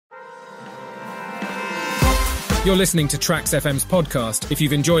You're listening to Trax FM's podcast. If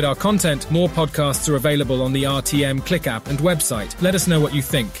you've enjoyed our content, more podcasts are available on the RTM Click app and website. Let us know what you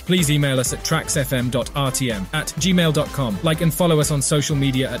think. Please email us at traxfm.rtm@gmail.com. Like and follow us on social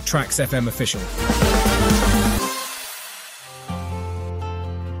media at Trax FM Official.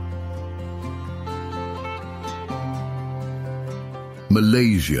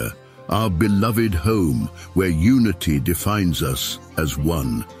 Malaysia, our beloved home, where unity defines us as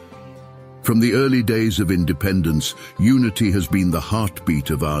one. From the early days of independence, unity has been the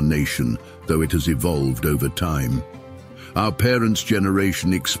heartbeat of our nation, though it has evolved over time. Our parents'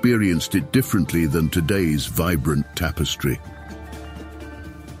 generation experienced it differently than today's vibrant tapestry.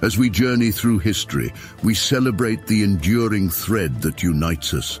 As we journey through history, we celebrate the enduring thread that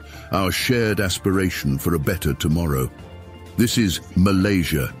unites us, our shared aspiration for a better tomorrow. This is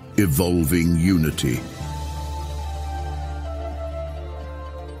Malaysia, evolving unity.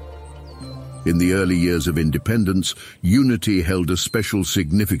 In the early years of independence, unity held a special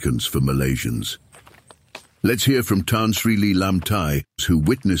significance for Malaysians. Let's hear from Tan Sri Lee Lam Thai, who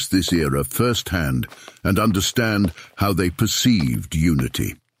witnessed this era firsthand and understand how they perceived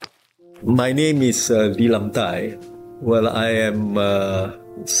unity. My name is Lee Lam Thai. Well, I am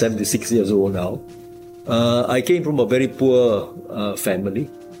 76 years old now. I came from a very poor family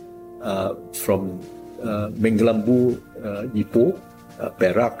from Menggelambu, Ipoh,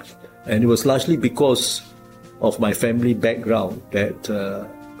 Perak. And it was largely because of my family background that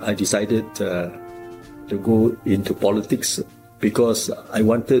I decided to go into politics, because I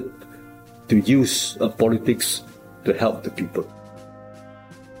wanted to use politics to help the people.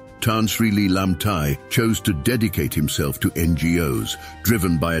 Tan Sri Lee Lam Thai chose to dedicate himself to NGOs,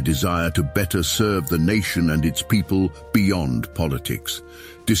 driven by a desire to better serve the nation and its people beyond politics.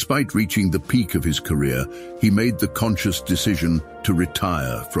 Despite reaching the peak of his career, he made the conscious decision to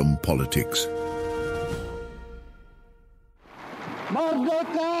retire from politics.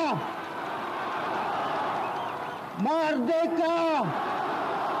 Merdeka! Merdeka!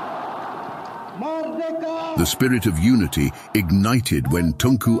 Merdeka! The spirit of unity ignited when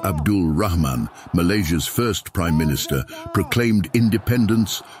Tunku Abdul Rahman, Malaysia's first Prime Minister, proclaimed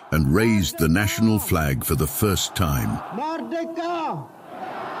independence and raised the national flag for the first time. Merdeka!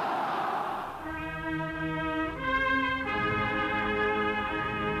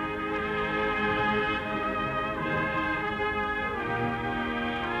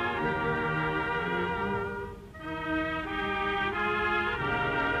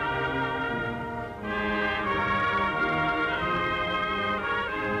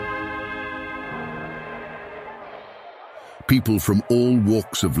 People from all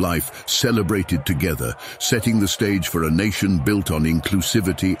walks of life celebrated together, setting the stage for a nation built on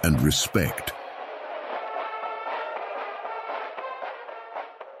inclusivity and respect.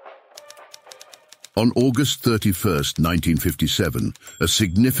 On August 31st, 1957, a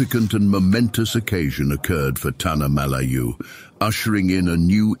significant and momentous occasion occurred for Tanah Melayu, ushering in a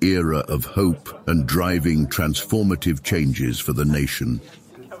new era of hope and driving transformative changes for the nation.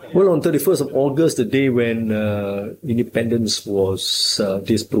 Well, on 31st of August, the day when independence was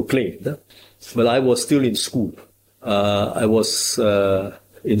proclaimed, well, I was still in school. I was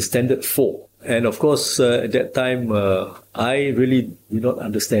in Standard 4. And of course, at that time, I really did not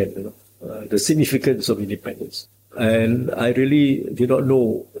understand the significance of independence. And I really did not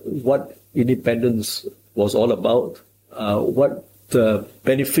know what independence was all about, what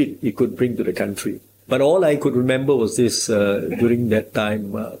benefit it could bring to the country. But all I could remember was this, during that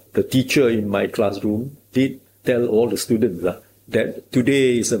time, the teacher in my classroom did tell all the students that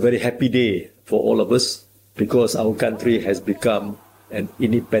today is a very happy day for all of us, because our country has become an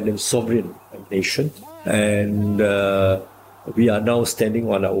independent sovereign nation, and we are now standing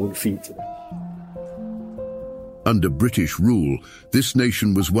on our own feet. Under British rule, this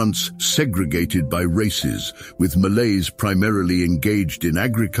nation was once segregated by races, with Malays primarily engaged in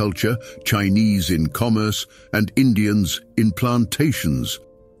agriculture, Chinese in commerce, and Indians in plantations.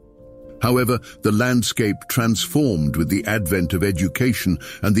 However, the landscape transformed with the advent of education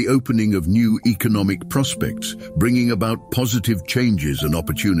and the opening of new economic prospects, bringing about positive changes and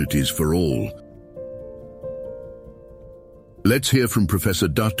opportunities for all. Let's hear from Professor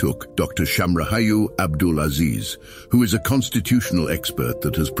Datuk Dr. Shamrahayu Abdul Aziz, who is a constitutional expert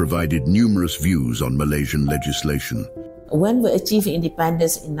that has provided numerous views on Malaysian legislation. When we achieved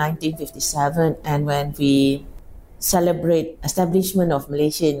independence in 1957 and when we celebrate establishment of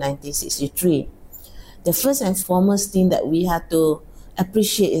Malaysia in 1963, the first and foremost thing that we have to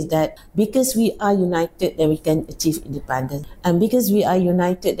appreciate is that because we are united, then we can achieve independence. And because we are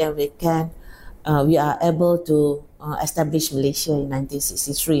united, then we are able to establish Malaysia in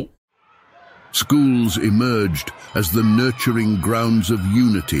 1963. Schools emerged as the nurturing grounds of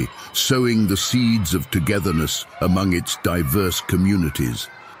unity, sowing the seeds of togetherness among its diverse communities.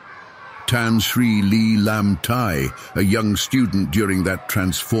 Tan Sri Lee Lam Thai, a young student during that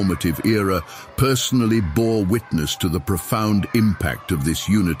transformative era, personally bore witness to the profound impact of this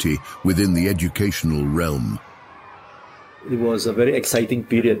unity within the educational realm. It was a very exciting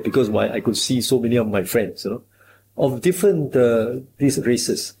period because I could see so many of my friends, of different these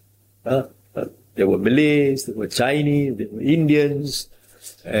races. There were Malays, there were Chinese, there were Indians,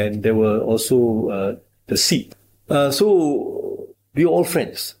 and there were also the Sikh. So we were all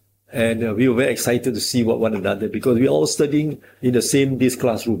friends, and we were very excited to see one another because we were all studying in the same this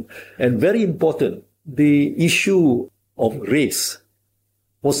classroom. And very important, the issue of race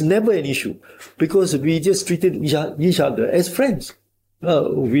was never an issue because we just treated each other as friends.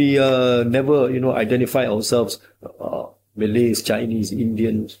 We never, identify ourselves Malays, Chinese,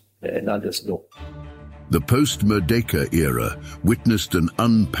 Indians, and others. No. The post-Merdeka era witnessed an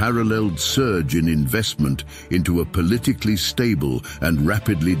unparalleled surge in investment into a politically stable and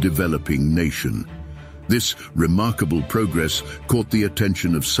rapidly developing nation. This remarkable progress caught the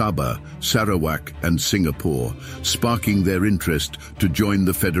attention of Sabah, Sarawak, and Singapore, sparking their interest to join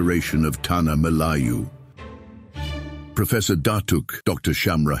the Federation of Tanah Melayu. Professor Datuk Dr.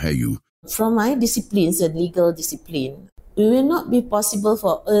 Syam Rahayu. From my disciplines, the legal discipline, it will not be possible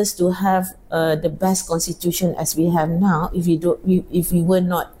for us to have the best constitution as we have now if we were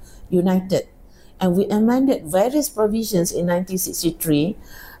not united. And we amended various provisions in 1963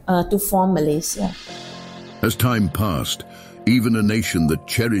 to form Malaysia. As time passed, even a nation that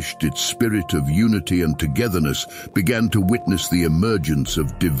cherished its spirit of unity and togetherness began to witness the emergence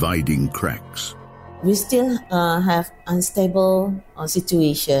of dividing cracks. We still have unstable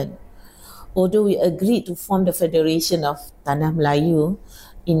situation. Although we agreed to form the Federation of Tanah Melayu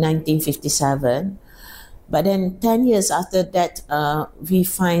in 1957, but then 10 years after that, we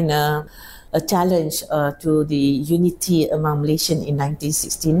find a challenge to the unity among Malaysians in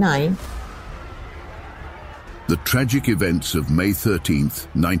 1969. The tragic events of May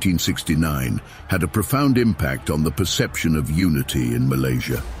 13th, 1969 had a profound impact on the perception of unity in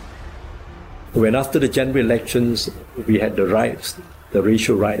Malaysia. When after the general elections, we had the riots, the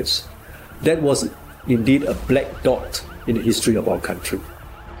racial riots, that was indeed a black dot in the history of our country.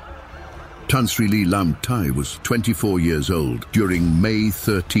 Tan Sri Lee Lam Thai was 24 years old during May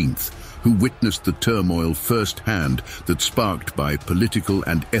 13th, who witnessed the turmoil firsthand that sparked by political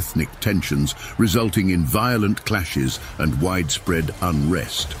and ethnic tensions, resulting in violent clashes and widespread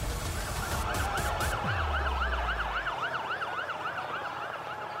unrest.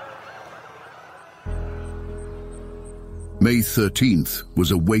 May 13th was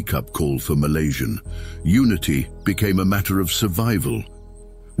a wake-up call for Malaysian. Unity became a matter of survival.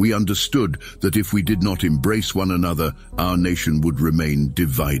 We understood that if we did not embrace one another, our nation would remain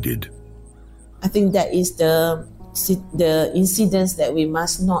divided. I think that is the incidents that we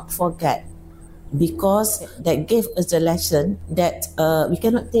must not forget, because that gave us a lesson that we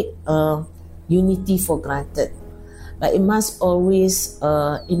cannot take unity for granted. But it must always,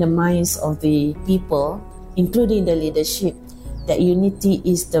 in the minds of the people, including the leadership, that unity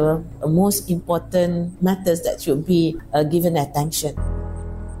is the most important matters that should be given attention.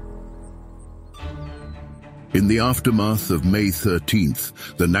 In the aftermath of May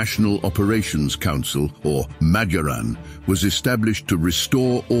 13th, the National Operations Council, or Majaran, was established to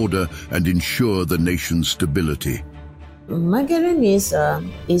restore order and ensure the nation's stability. Majaran is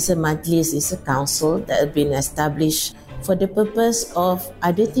a majlis, is a council that has been established for the purpose of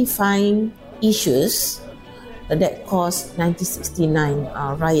identifying issues that caused 1969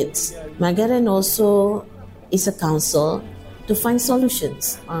 riots. Majaran also is a council to find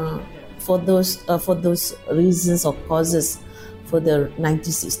solutions for those reasons or causes for the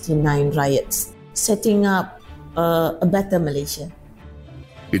 1969 riots, setting up a better Malaysia.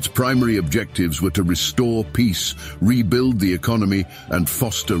 Its primary objectives were to restore peace, rebuild the economy, and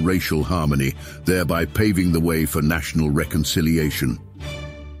foster racial harmony, thereby paving the way for national reconciliation.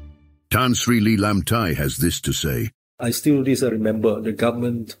 Tan Sri Lee Lam Thai has this to say. I still remember the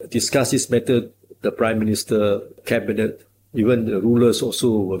government discussed this matter, the Prime Minister, Cabinet, even the rulers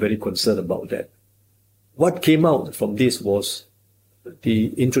also were very concerned about that. What came out from this was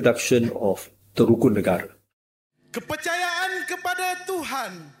the introduction of the Rukun Negara. Kepercayaan kepada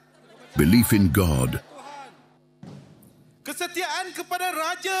Tuhan. Belief in God. Kesetiaan kepada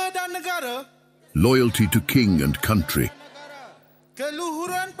raja dan negara. Loyalty to king and country.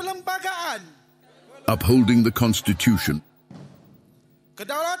 Keluhuran perlembagaan. Upholding the Constitution.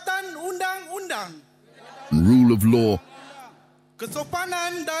 Kedaulatan undang-undang. And rule of law.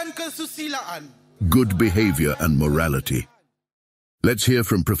 kesopanan dan kesusilaan. good behavior and morality. Let's hear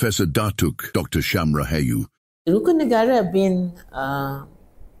from Professor Datuk Dr. Syam Rahayu. Rukun Negara have been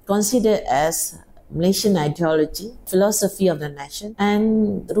considered as Malaysian ideology, philosophy of the nation,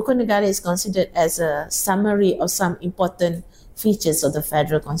 and Rukun Negara is considered as a summary of some important features of the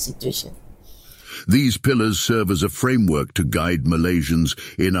Federal Constitution. These pillars serve as a framework to guide Malaysians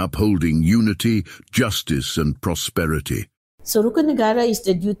in upholding unity, justice and prosperity. So Rukun Negara is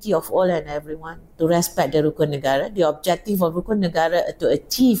the duty of all and everyone to respect the Rukun Negara. The objective of Rukun Negara is to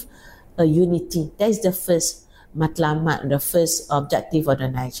achieve a unity. That is the first matlamat, the first objective of the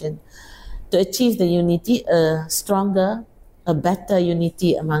nation. To achieve the unity, a stronger, a better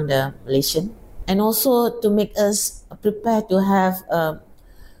unity among the Malaysian, and also to make us prepare to have a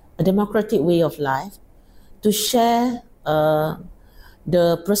democratic way of life, to share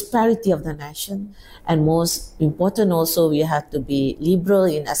the prosperity of the nation, and most important also, we have to be liberal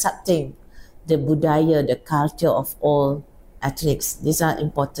in accepting the budaya, the culture of all ethnics. These are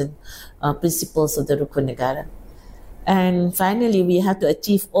important principles of the Rukun Negara. And finally, we have to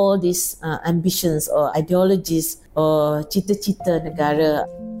achieve all these ambitions or ideologies or cita-cita negara.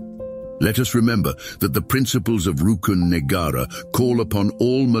 Let us remember that the principles of Rukun Negara call upon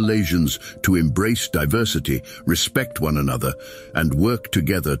all Malaysians to embrace diversity, respect one another, and work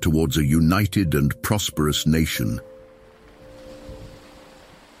together towards a united and prosperous nation.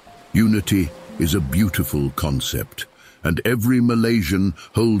 Unity is a beautiful concept, and every Malaysian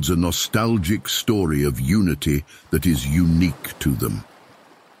holds a nostalgic story of unity that is unique to them.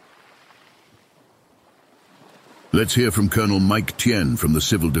 Let's hear from Colonel Mike Tien from the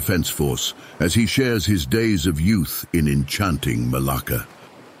Civil Defence Force as he shares his days of youth in enchanting Malacca.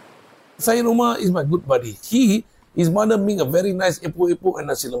 Sayyid Umar is my good buddy. His mother make a very nice epok-epok and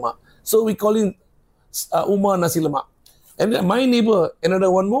nasi lemak. So we call him Umar Nasi Lemak. And then my neighbor, another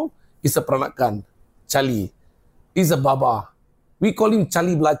one more, is a peranakan, Charlie. He's a baba. We call him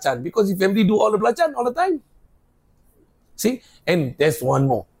Charlie Belacan because his family do all the belacan all the time. See? And there's one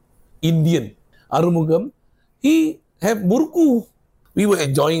more, Indian, Arumugam. He have burku. We were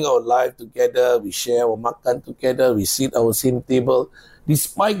enjoying our life together. We share our makan together. We sit our same table.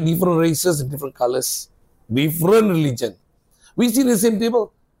 Despite different races and different colors, different religion, we sit at the same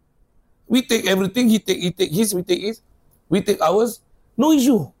table. We take everything. He take his. We take his. We take ours. No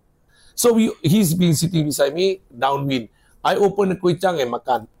issue. So he's been sitting beside me, downwind. I open the kuih chang and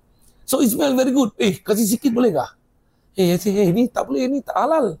makan. So it smells very good. Kasih sikit boleh kah? I say, ni tak boleh, ni tak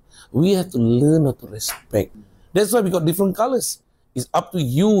halal. We have to learn how to respect. That's why we got different colors. It's up to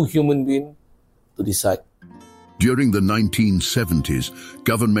you, human being, to decide. During the 1970s,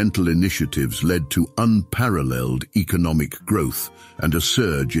 governmental initiatives led to unparalleled economic growth and a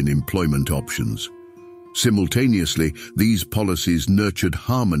surge in employment options. Simultaneously, these policies nurtured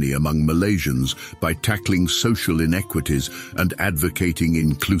harmony among Malaysians by tackling social inequities and advocating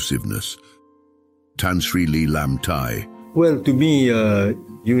inclusiveness. Tan Sri Lee Lam Thai. Well, to me,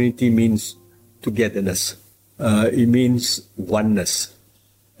 unity means togetherness. It means oneness.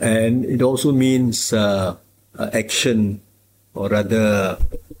 And it also means action, or rather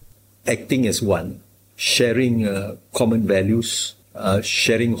acting as one, sharing common values,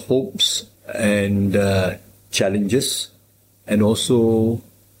 sharing hopes and challenges, and also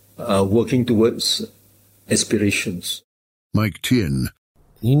working towards aspirations. Mike Tien.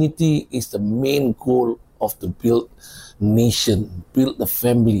 Unity is the main goal of the build nation, build the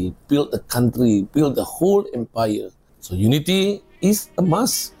family, build the country, build the whole empire. So unity is a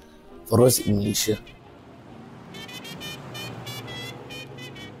must for us in Malaysia.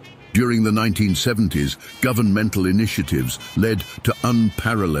 During the 1970s, governmental initiatives led to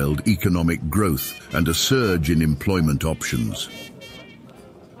unparalleled economic growth and a surge in employment options.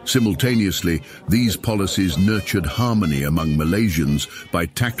 Simultaneously, these policies nurtured harmony among Malaysians by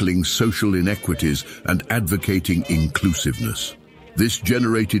tackling social inequities and advocating inclusiveness. This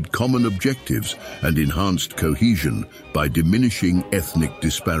generated common objectives and enhanced cohesion by diminishing ethnic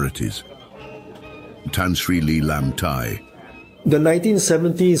disparities. Tan Sri Lee Lam Thai. The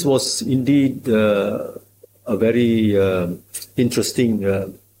 1970s was indeed a very interesting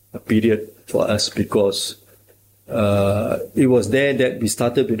period for us, because it was there that we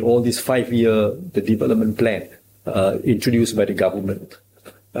started with all this 5-year development plan introduced by the government.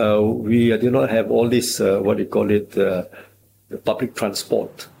 We did not have all this, the public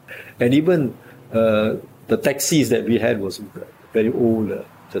transport. And even the taxis that we had was very old,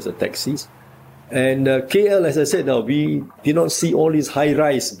 just the taxis. And KL, as I said now, we did not see all these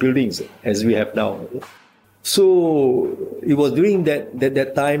high-rise buildings as we have now. So it was during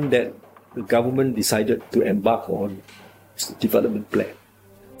that time that the government decided to embark on development plan.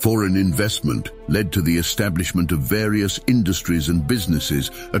 Foreign investment led to the establishment of various industries and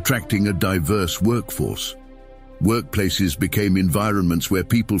businesses, attracting a diverse workforce. Workplaces became environments where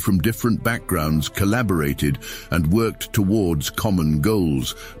people from different backgrounds collaborated and worked towards common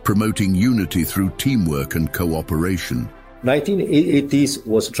goals, promoting unity through teamwork and cooperation. 1980s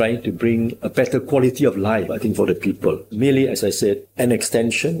was trying to bring a better quality of life, I think, for the people. Merely, as I said, an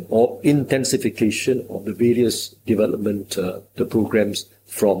extension or intensification of the various development the programs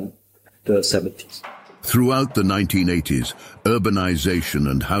from the 70s. Throughout the 1980s, urbanization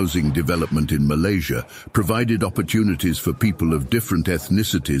and housing development in Malaysia provided opportunities for people of different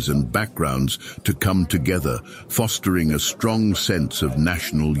ethnicities and backgrounds to come together, fostering a strong sense of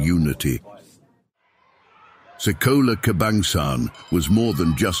national unity. Sekolah Kebangsaan was more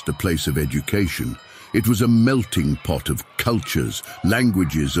than just a place of education. It was a melting pot of cultures,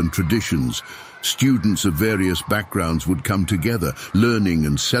 languages and traditions. Students of various backgrounds would come together, learning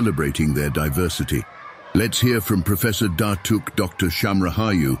and celebrating their diversity. Let's hear from Professor Datuk Dr.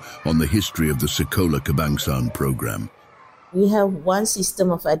 Shamrahayu on the history of the Sekolah Kebangsaan program. We have one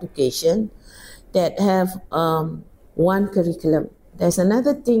system of education that have one curriculum. There's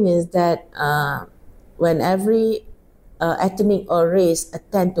another thing is that when every ethnic or race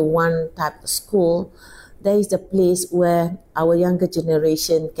attend to one type of school, there is a place where our younger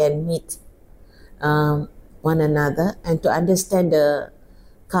generation can meet one another and to understand the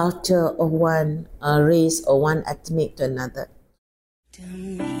culture of one race or one ethnic to another.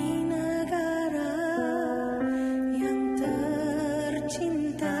 Demi negara yang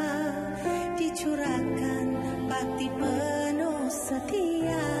tercinta, dicurahkan bakti penuh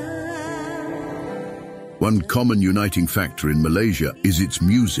setia. One common uniting factor in Malaysia is its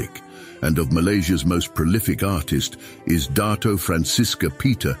music, and of Malaysia's most prolific artist is Dato' Francisca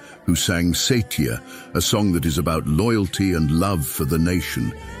Peter, who sang Setia, a song that is about loyalty and love for the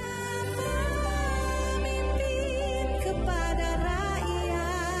nation.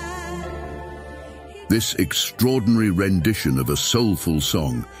 This extraordinary rendition of a soulful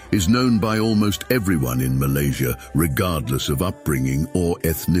song is known by almost everyone in Malaysia, regardless of upbringing or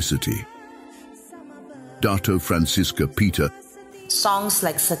ethnicity. Dato' Francisca Peter. Songs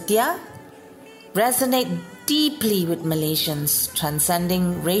like Setia resonate deeply with Malaysians,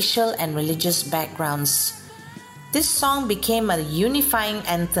 transcending racial and religious backgrounds. This song became a unifying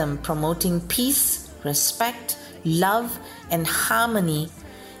anthem promoting peace, respect, love, and harmony.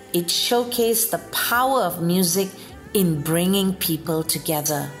 It showcased the power of music in bringing people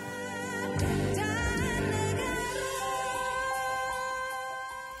together.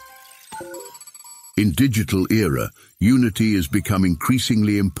 In digital era, unity has become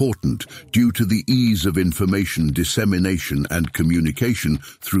increasingly important due to the ease of information dissemination and communication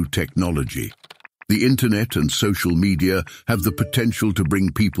through technology. The internet and social media have the potential to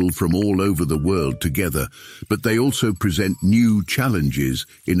bring people from all over the world together, but they also present new challenges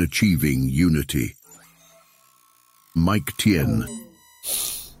in achieving unity. Mike Tien.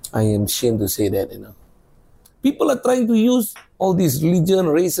 I am ashamed to say that, People are trying to use all these religion,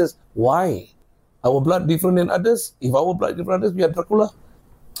 races. Why? Our blood different than others? If our blood different than others, we are Dracula.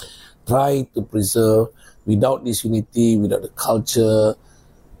 Try to preserve. Without this unity, without the culture,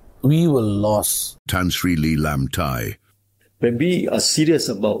 we will lose. Tan Sri Lee Lam Thai. When we are serious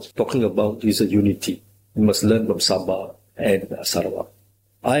about talking about this unity, we must learn from Sabah and Sarawak.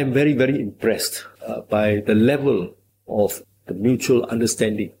 I am very, very impressed by the level of the mutual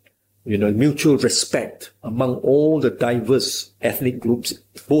understanding, mutual respect among all the diverse ethnic groups,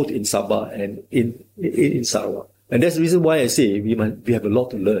 both in Sabah and in Sarawak. And that's the reason why I say we have a lot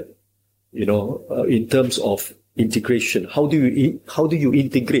to learn, in terms of integration. How do you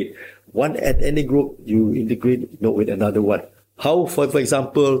integrate one ethnic group? You integrate with another one. How, for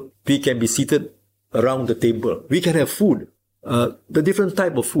example, we can be seated around the table. We can have food, the different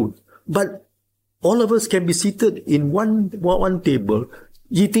type of food, but all of us can be seated in one table,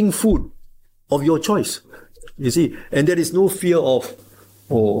 eating food of your choice. You see, and there is no fear of,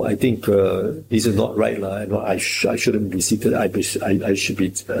 I think this is not right, I shouldn't be seated. I should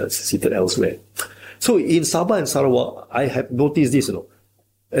be seated elsewhere. So in Sabah and Sarawak, I have noticed this,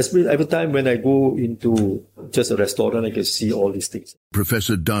 Especially every time when I go into just a restaurant, I can see all these things.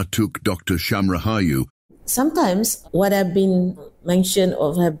 Professor Datuk Dr. Shamrahayu. Sometimes what have been mentioned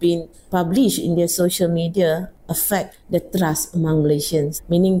or have been published in their social media affect the trust among Malaysians.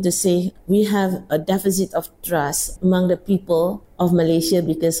 Meaning to say, we have a deficit of trust among the people of Malaysia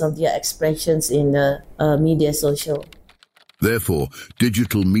because of their expressions in the media social. Therefore,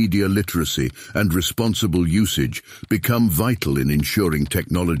 digital media literacy and responsible usage become vital in ensuring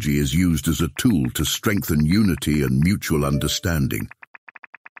technology is used as a tool to strengthen unity and mutual understanding.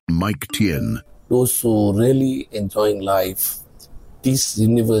 Mike Tien. Those who really enjoying life, this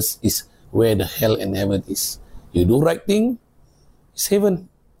universe is where the hell and heaven is. You do right thing, it's heaven.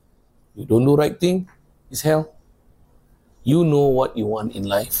 You don't do right thing, it's hell. You know what you want in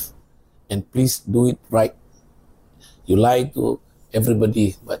life, and please do it right. You lie to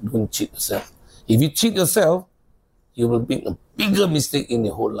everybody, but don't cheat yourself. If you cheat yourself, you will make a bigger mistake in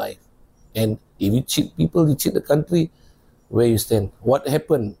your whole life. And if you cheat people, you cheat the country, where you stand. What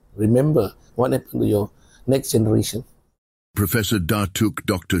happened? Remember what happened to your next generation. Professor Datuk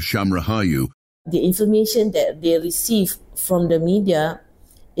Dr. Shamrahayu. The information that they receive from the media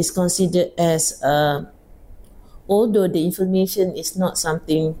is considered as, although the information is not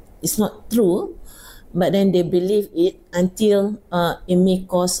true, but then they believe it until it may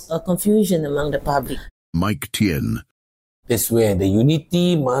cause a confusion among the public. Mike Tien. That's where the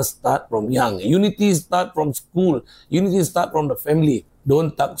unity must start from young. Unity start from school. Unity start from the family.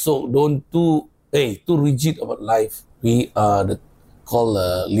 Don't talk so, don't too rigid about life. We are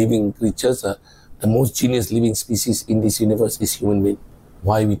called living creatures. The most genius living species in this universe is human being.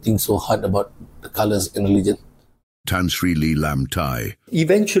 Why we think so hard about the colors and religion? Tan Sri Lee Lam Tai.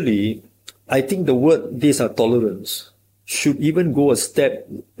 Eventually, I think the word tolerance should even go a step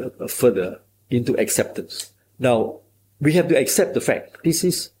further into acceptance. Now, we have to accept the fact this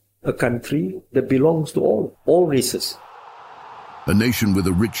is a country that belongs to all races. A nation with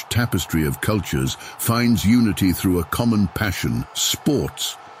a rich tapestry of cultures finds unity through a common passion,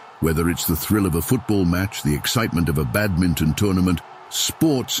 sports. Whether it's the thrill of a football match, the excitement of a badminton tournament,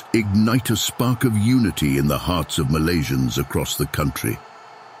 sports ignite a spark of unity in the hearts of Malaysians across the country.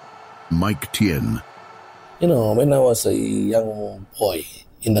 Mike Tien. You know, when I was a young boy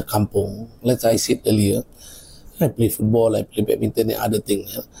in the kampung, like I said earlier, I play football, I play badminton and other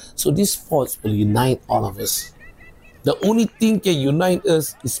things. So these sports will unite all of us. The only thing can unite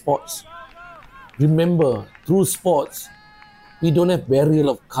us is sports. Remember, through sports, we don't have barrier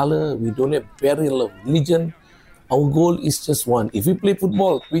of color, we don't have barrier of religion. Our goal is just one. If we play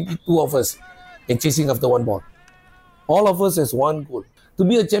football, 22 of us and chasing after one ball. All of us has one goal. To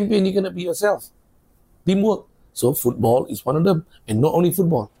be a champion, you cannot be yourself. Teamwork. So football is one of them. And not only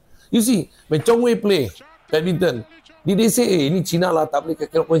football. You see, when Chong Wei play badminton, did they say, ini China lah, tak boleh,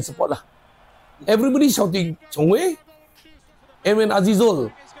 cannot go and support lah. Everybody shouting, Chong Wei? And when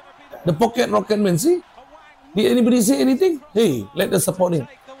Azizul, the pocket rocket man, see? Did anybody say anything? Hey, let us support him.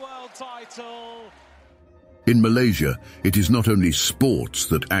 In Malaysia, it is not only sports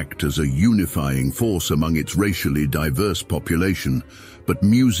that act as a unifying force among its racially diverse population, but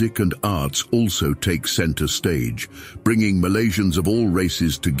music and arts also take center stage, bringing Malaysians of all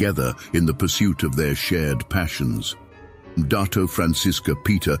races together in the pursuit of their shared passions. Dato Francisca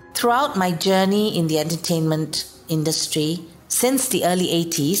Peter. Throughout my journey in the entertainment industry, since the early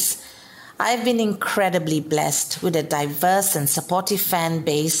 80s, I've been incredibly blessed with a diverse and supportive fan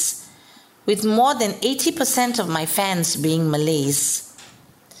base, with more than 80% of my fans being Malays.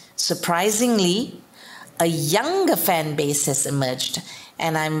 Surprisingly, a younger fan base has emerged,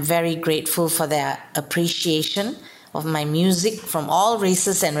 and I'm very grateful for their appreciation of my music from all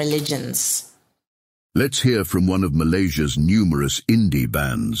races and religions. Let's hear from one of Malaysia's numerous indie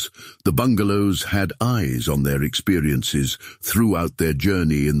bands. The Bungalows had eyes on their experiences throughout their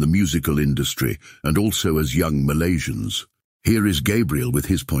journey in the musical industry and also as young Malaysians. Here is Gabriel with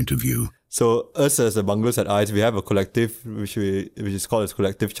his point of view. So us as the Bungalows had eyes, we have a collective which is called as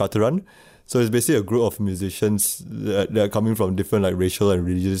Collective Chataran. So it's basically a group of musicians that are coming from different racial and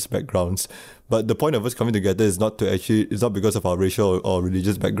religious backgrounds. But the point of us coming together is not because of our racial or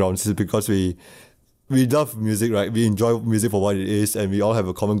religious backgrounds. It's because we love music, right? We enjoy music for what it is, and we all have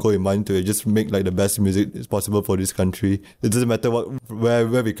a common goal in mind to just make the best music possible for this country. It doesn't matter where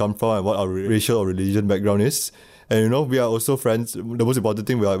we come from and what our racial or religion background is. And we are also friends. The most important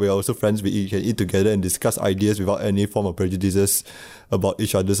thing, we are also friends. We can eat together and discuss ideas without any form of prejudices about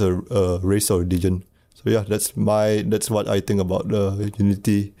each other's race or religion. So yeah, that's what I think about the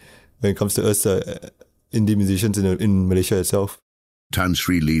unity when it comes to us indie musicians in Malaysia itself. Tan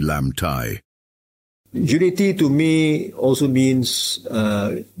Sri Lee Lam Tai. Unity to me also means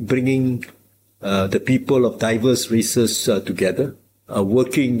bringing the people of diverse races together,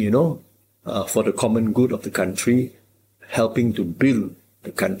 working, for the common good of the country, helping to build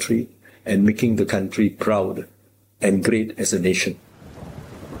the country and making the country proud and great as a nation.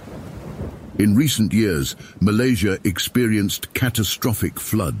 In recent years, Malaysia experienced catastrophic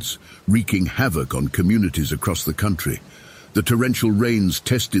floods, wreaking havoc on communities across the country. The torrential rains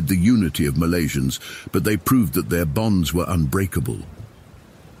tested the unity of Malaysians, but they proved that their bonds were unbreakable.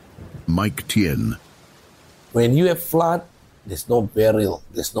 Mike Tien. When you have flood, there's no burial,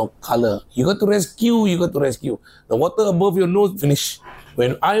 there's no color. You got to rescue. The water above your nose, finish.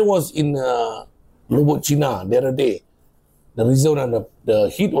 When I was in Lombok, China, the other day, the reason and the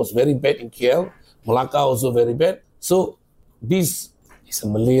heat was very bad in KL, Malacca also very bad. So this is a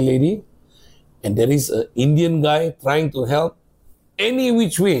Malay lady, and there is an Indian guy trying to help any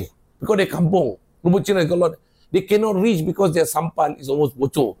which way, because they kampung. Lombok, China got a lot. They cannot reach because their sampan is almost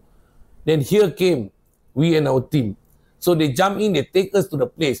bocor. Then here came we and our team. So they jump in, they take us to the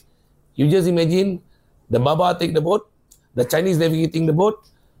place. You just imagine, the Baba take the boat, the Chinese navigating the boat,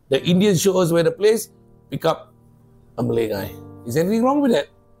 the Indians show us where the place, pick up a Malay guy. Is anything wrong with that?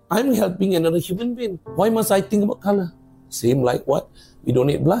 I'm helping another human being. Why must I think about color? Same like what? We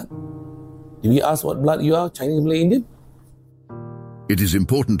donate blood. Do we ask what blood you are, Chinese, Malay, Indian? It is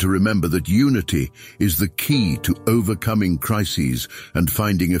important to remember that unity is the key to overcoming crises and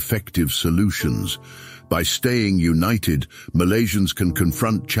finding effective solutions. By staying united, Malaysians can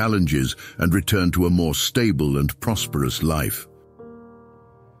confront challenges and return to a more stable and prosperous life.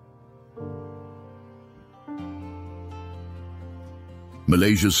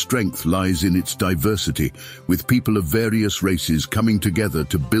 Malaysia's strength lies in its diversity, with people of various races coming together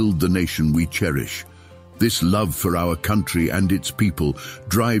to build the nation we cherish. This love for our country and its people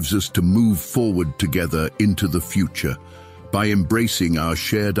drives us to move forward together into the future. By embracing our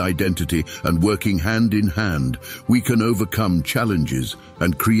shared identity and working hand in hand, we can overcome challenges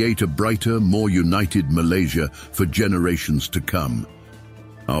and create a brighter, more united Malaysia for generations to come.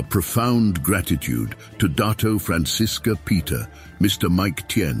 Our profound gratitude to Dato Francisca Peter, Mr. Mike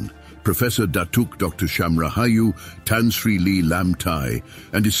Tien, Professor Datuk Dr. Shamrahayu, Tan Sri Lee Lam Tai,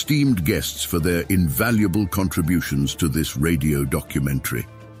 and esteemed guests for their invaluable contributions to this radio documentary.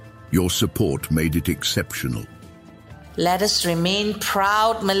 Your support made it exceptional. Let us remain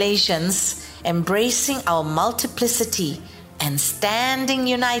proud Malaysians, embracing our multiplicity and standing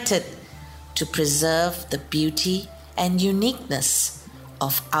united to preserve the beauty and uniqueness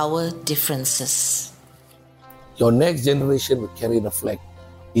of our differences. Your next generation will carry the flag.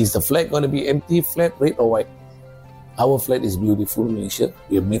 Is the flag going to be empty, flat, red or white? Our flag is beautiful, Malaysia.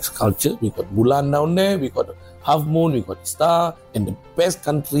 We have mixed culture. We got bulan down there, we got half moon, we got star, and the best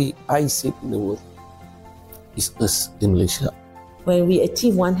country I see in the world is us in Malaysia. When we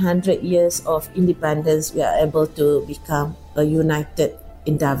achieve 100 years of independence, we are able to become a united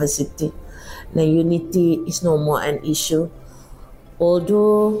in diversity. Now, unity is no more an issue.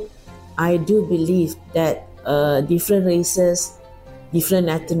 Although I do believe that different races, different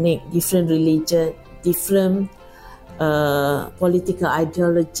ethnic, different religion, different political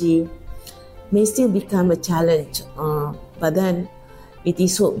ideology may still become a challenge. But then it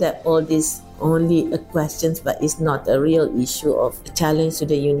is hoped that all this only a question, but it's not a real issue of a challenge to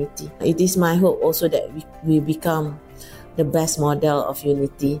the unity. It is my hope also that we become the best model of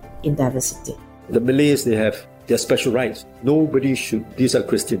unity in diversity. The Malays, they have their special rights. Nobody should, these are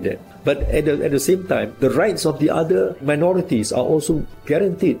Christian then. But at the same time, the rights of the other minorities are also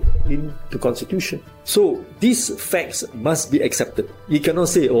guaranteed in the Constitution. So these facts must be accepted. You cannot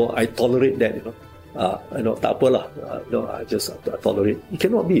say, oh, I tolerate that, tak apalah, I just tolerate. It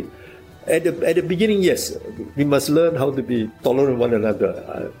cannot be. At the beginning, yes, we must learn how to be tolerant one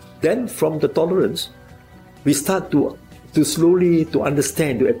another. Then from the tolerance, we start to slowly to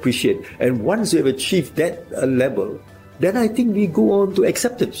understand, to appreciate. And once we have achieved that level, then I think we go on to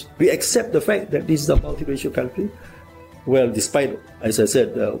acceptance. We accept the fact that this is a multiracial country. Well, despite, as I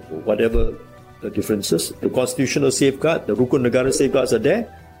said, whatever the differences, the constitutional safeguard, the Rukun Negara safeguards are there,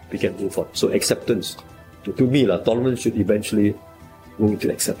 we can move on. So acceptance, to me, tolerance should eventually move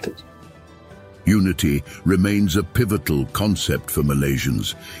to acceptance. Unity remains a pivotal concept for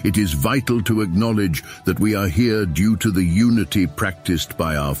Malaysians. It is vital to acknowledge that we are here due to the unity practiced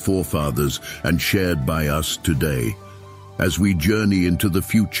by our forefathers and shared by us today. As we journey into the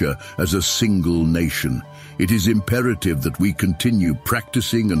future as a single nation, it is imperative that we continue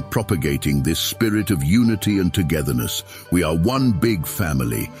practicing and propagating this spirit of unity and togetherness. We are one big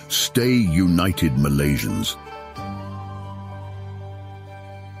family. Stay united, Malaysians.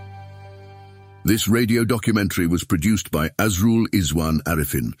 This radio documentary was produced by Azrul Izwan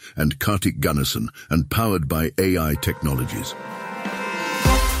Arifin and Kartik Gunnarsson and powered by AI Technologies.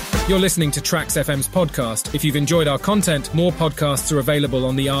 You're listening to Trax FM's podcast. If you've enjoyed our content, more podcasts are available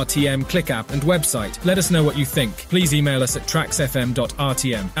on the RTM Click app and website. Let us know what you think. Please email us at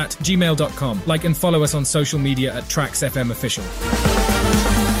traxfm.rtm@gmail.com. Like and follow us on social media at Trax FM Official.